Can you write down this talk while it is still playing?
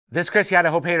This is Chris, the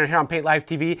Idaho Painter here on Paint Life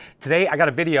TV. Today I got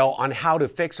a video on how to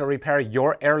fix or repair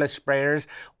your airless sprayers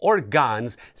or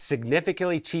guns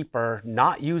significantly cheaper,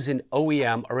 not using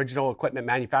OEM, original equipment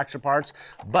manufacturer parts,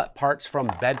 but parts from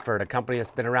Bedford, a company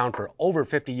that's been around for over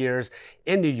 50 years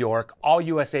in New York, all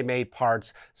USA made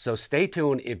parts. So stay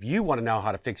tuned if you want to know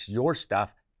how to fix your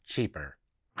stuff cheaper.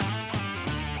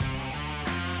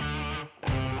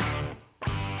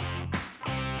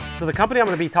 So the company I'm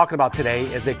going to be talking about today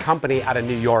is a company out of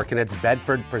New York, and it's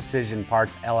Bedford Precision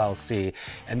Parts LLC,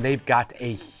 and they've got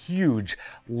a huge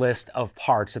list of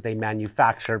parts that they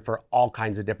manufacture for all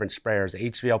kinds of different sprayers,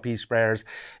 HVLP sprayers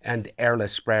and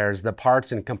airless sprayers. The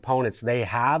parts and components they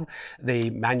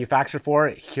manufacture for,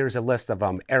 here's a list of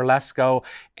them: Airless,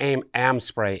 Amspray,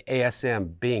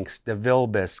 ASM, Binks,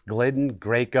 Devilbliss, Glidden,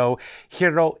 Graco,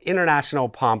 Hero, International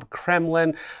Pump,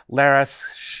 Kremlin, Laris,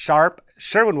 Sharp,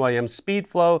 Sherwin-Williams,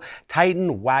 Speedflow,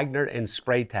 Titan, Wagner, and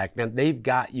SprayTech. Man, they've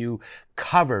got you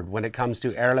covered when it comes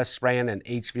to airless spraying and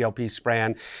HVLP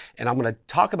spraying. And I'm going to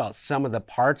talk about some of the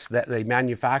parts that they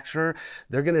manufacture.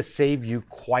 They're going to save you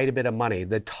quite a bit of money.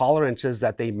 The tolerances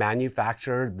that they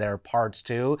manufacture their parts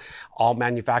to, all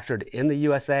manufactured in the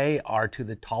USA, are to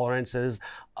the tolerances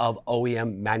of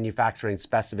OEM manufacturing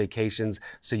specifications,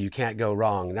 so you can't go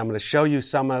wrong. And I'm going to show you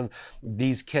some of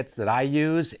these kits that I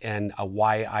use and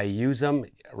why I use them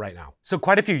right now. So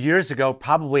quite a few years ago,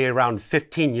 probably around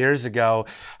 15 years ago,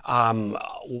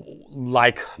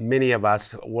 like many of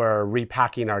us, were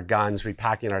repacking our guns,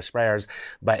 repacking our sprayers,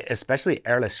 but especially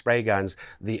airless spray guns,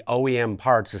 the OEM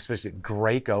parts, especially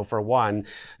Graco for one,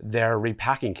 their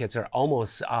repacking kits are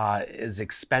almost as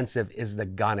expensive as the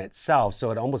gun itself.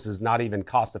 So it almost is not even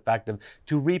cost effective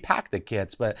to repack the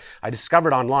kits. But I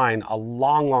discovered online a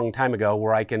long time ago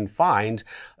where I can find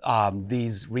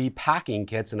these repacking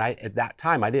kits, and at that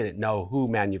time I didn't know who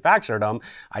manufactured them.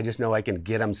 I just know I can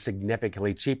get them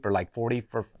significantly cheaper, like 40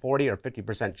 or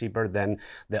 50% cheaper than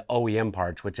the OEM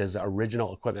parts, which is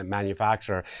original equipment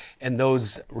manufacturer. And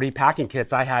those repacking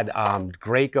kits, I had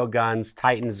Graco guns,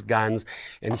 Titan's guns,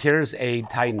 and here's a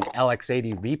Titan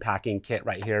LX80 repacking kit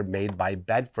right here made by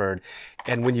Bedford.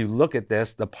 And when you look at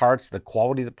this, the parts, the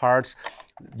quality of the parts,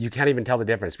 you can't even tell the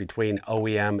difference between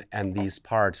OEM and these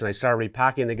parts. And I started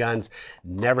repacking the guns,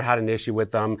 never had an issue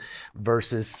with them,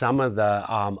 versus some of the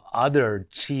other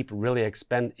cheap, really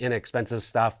inexpensive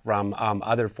stuff from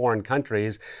other foreign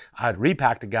countries. I'd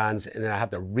repack the guns and then I have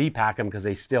to repack them because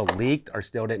they still leaked or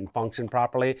still didn't function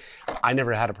properly. I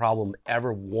never had a problem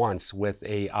ever once with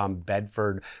a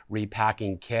Bedford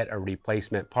repacking kit or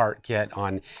replacement part kit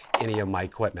on any of my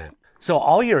equipment. So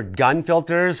all your gun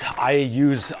filters, I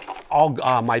use all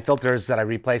my filters that I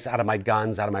replace out of my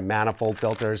guns, out of my manifold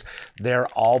filters, they're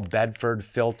all Bedford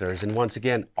filters. And once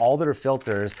again, all their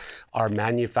filters are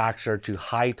manufactured to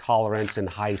high tolerance and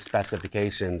high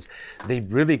specifications.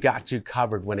 They've really got you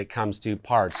covered when it comes to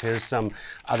parts. Here's some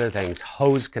other things: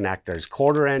 hose connectors,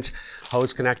 1/4 inch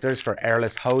hose connectors for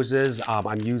airless hoses.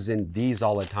 I'm using these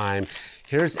all the time.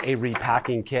 Here's a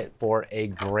repacking kit for a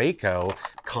Graco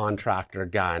contractor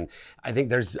gun. I think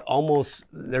there's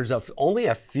only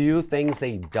a few things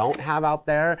they don't have out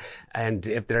there, and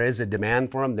if there is a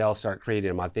demand for them, they'll start creating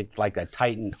them. I think like a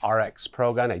Titan RX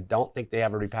Pro gun, I don't think they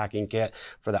have a repacking kit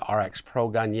for the RX Pro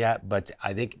gun yet, but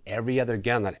I think every other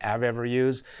gun that I've ever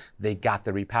used, they got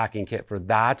the repacking kit for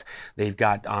that. They've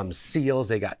got seals,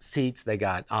 they got seats, they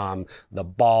got the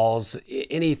balls,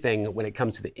 anything when it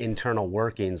comes to the internal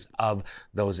workings of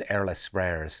those airless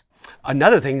sprayers.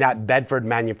 Another thing that Bedford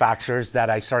manufactures that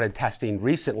I started testing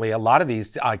recently, a lot of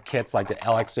these kits, like the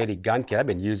LX80 gun kit, I've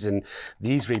been using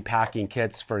these repacking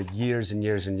kits for years and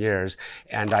years and years,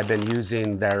 and I've been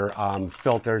using their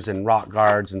filters and rock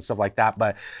guards and stuff like that,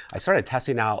 but I started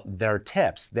testing out their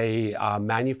tips. They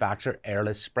manufacture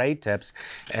airless spray tips,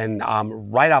 and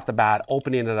right off the bat,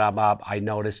 opening it up, I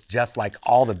noticed, just like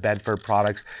all the Bedford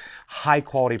products, high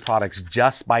quality products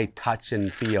just by touch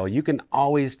and feel. You can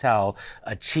always tell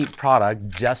a cheap product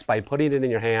just by putting it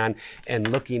in your hand and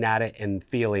looking at it and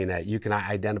feeling it. You can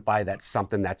identify that's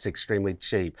something that's extremely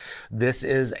cheap. This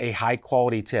is a high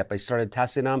quality tip. I started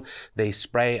testing them. They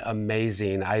spray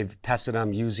amazing. I've tested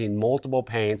them using multiple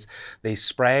paints. They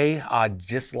spray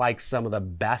just like some of the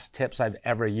best tips I've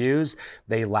ever used.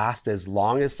 They last as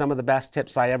long as some of the best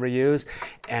tips I ever used.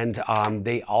 And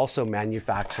they also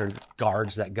manufacture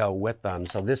guards that go with them.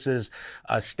 So this is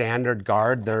a standard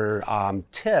guard. Their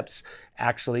tips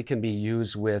actually can be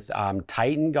used with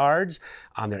Titan guards.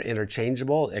 They're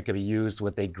interchangeable. It can be used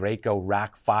with a Graco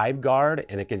Rack 5 guard,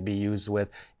 and it can be used with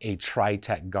a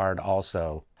Tritech guard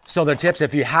also. So their tips,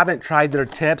 if you haven't tried their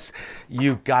tips,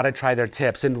 you got to try their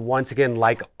tips. And once again,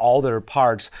 like all their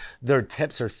parts, their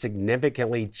tips are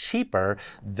significantly cheaper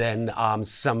than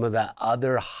some of the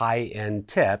other high-end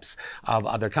tips of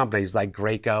other companies like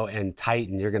Graco and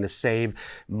Titan. You're going to save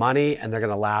money and they're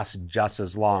going to last just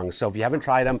as long. So if you haven't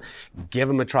tried them, give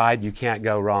them a try. You can't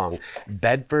go wrong.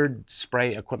 Bedford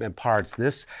spray equipment parts.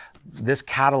 This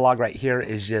catalog right here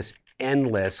is just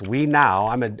endless.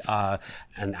 I'm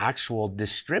an actual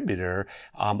distributor,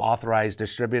 authorized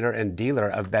distributor and dealer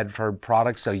of Bedford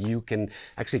products. So you can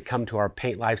actually come to our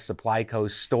Paint Life Supply Co.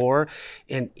 store,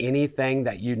 and anything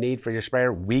that you need for your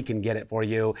sprayer, we can get it for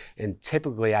you. And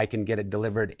typically I can get it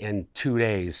delivered in 2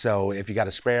 days. So if you got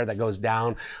a sprayer that goes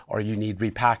down, or you need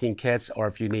repacking kits, or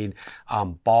if you need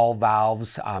ball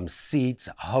valves, seats,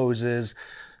 hoses,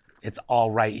 it's all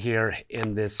right here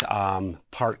in this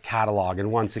part catalog.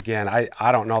 And once again,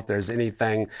 I don't know if there's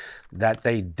anything that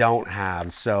they don't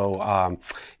have. So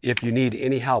if you need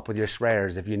any help with your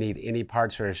sprayers, if you need any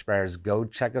parts for your sprayers, go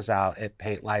check us out at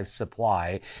Paint Life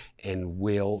Supply, and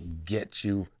we'll get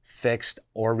you fixed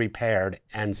or repaired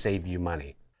and save you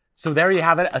money. So there you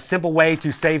have it, a simple way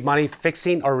to save money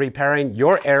fixing or repairing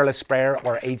your airless sprayer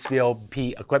or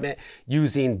HVLP equipment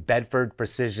using Bedford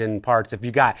Precision parts. If you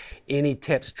got any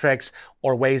tips, tricks,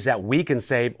 or ways that we can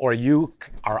save, or you,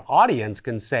 our audience,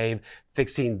 can save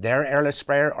fixing their airless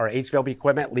sprayer or HVLP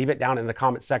equipment, leave it down in the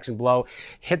comment section below.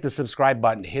 Hit the subscribe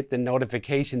button, hit the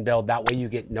notification bell. That way you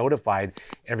get notified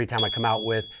every time I come out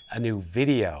with a new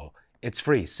video. It's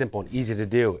free, simple, and easy to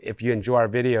do. If you enjoy our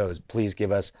videos, please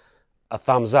give us a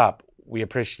thumbs up. We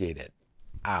appreciate it.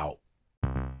 Out.